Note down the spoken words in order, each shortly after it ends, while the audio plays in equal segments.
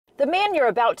The man you're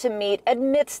about to meet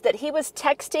admits that he was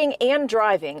texting and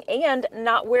driving and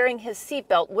not wearing his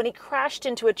seatbelt when he crashed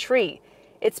into a tree.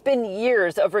 It's been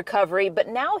years of recovery, but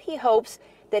now he hopes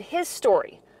that his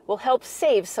story will help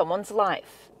save someone's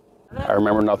life. I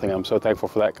remember nothing. I'm so thankful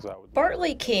for that.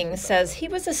 Bartley King says he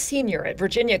was a senior at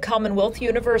Virginia Commonwealth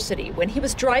University when he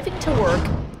was driving to work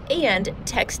and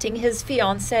texting his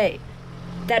fiancée.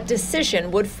 That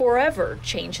decision would forever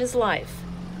change his life.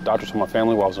 Doctors told my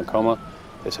family while I was in coma,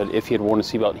 they said if he had worn a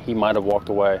seatbelt, he might have walked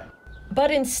away. But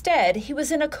instead, he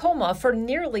was in a coma for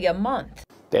nearly a month.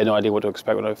 They had no idea what to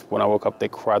expect. When I woke up, they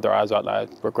cried their eyes out, and I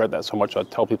regret that so much. I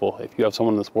tell people, if you have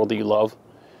someone in this world that you love,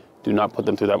 do not put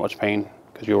them through that much pain,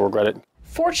 because you'll regret it.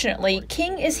 Fortunately,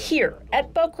 King is here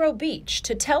at Buckrow Beach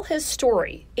to tell his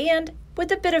story, and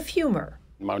with a bit of humor.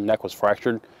 My neck was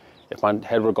fractured. If my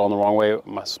head would have gone the wrong way,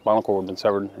 my spinal cord would have been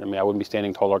severed. I mean, I wouldn't be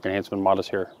standing tall, dark, and handsome and modest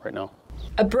here right now.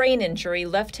 A brain injury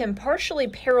left him partially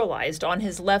paralyzed on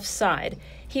his left side.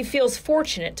 He feels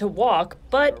fortunate to walk,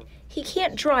 but he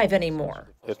can't drive anymore.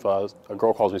 If a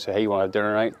girl calls me and says, hey, you want to have dinner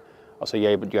tonight? I'll say,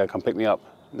 yeah, but you got to come pick me up.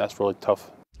 And that's really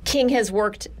tough. King has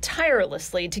worked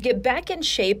tirelessly to get back in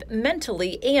shape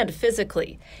mentally and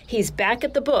physically. He's back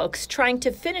at the books trying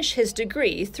to finish his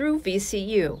degree through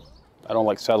VCU. I don't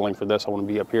like settling for this. I want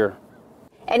to be up here.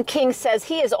 And King says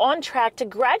he is on track to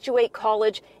graduate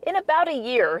college in about a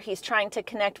year. He's trying to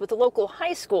connect with local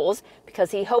high schools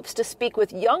because he hopes to speak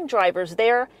with young drivers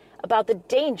there about the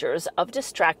dangers of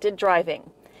distracted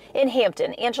driving. In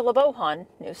Hampton, Angela Bohan,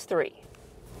 News 3.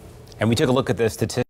 And we took a look at this statistic.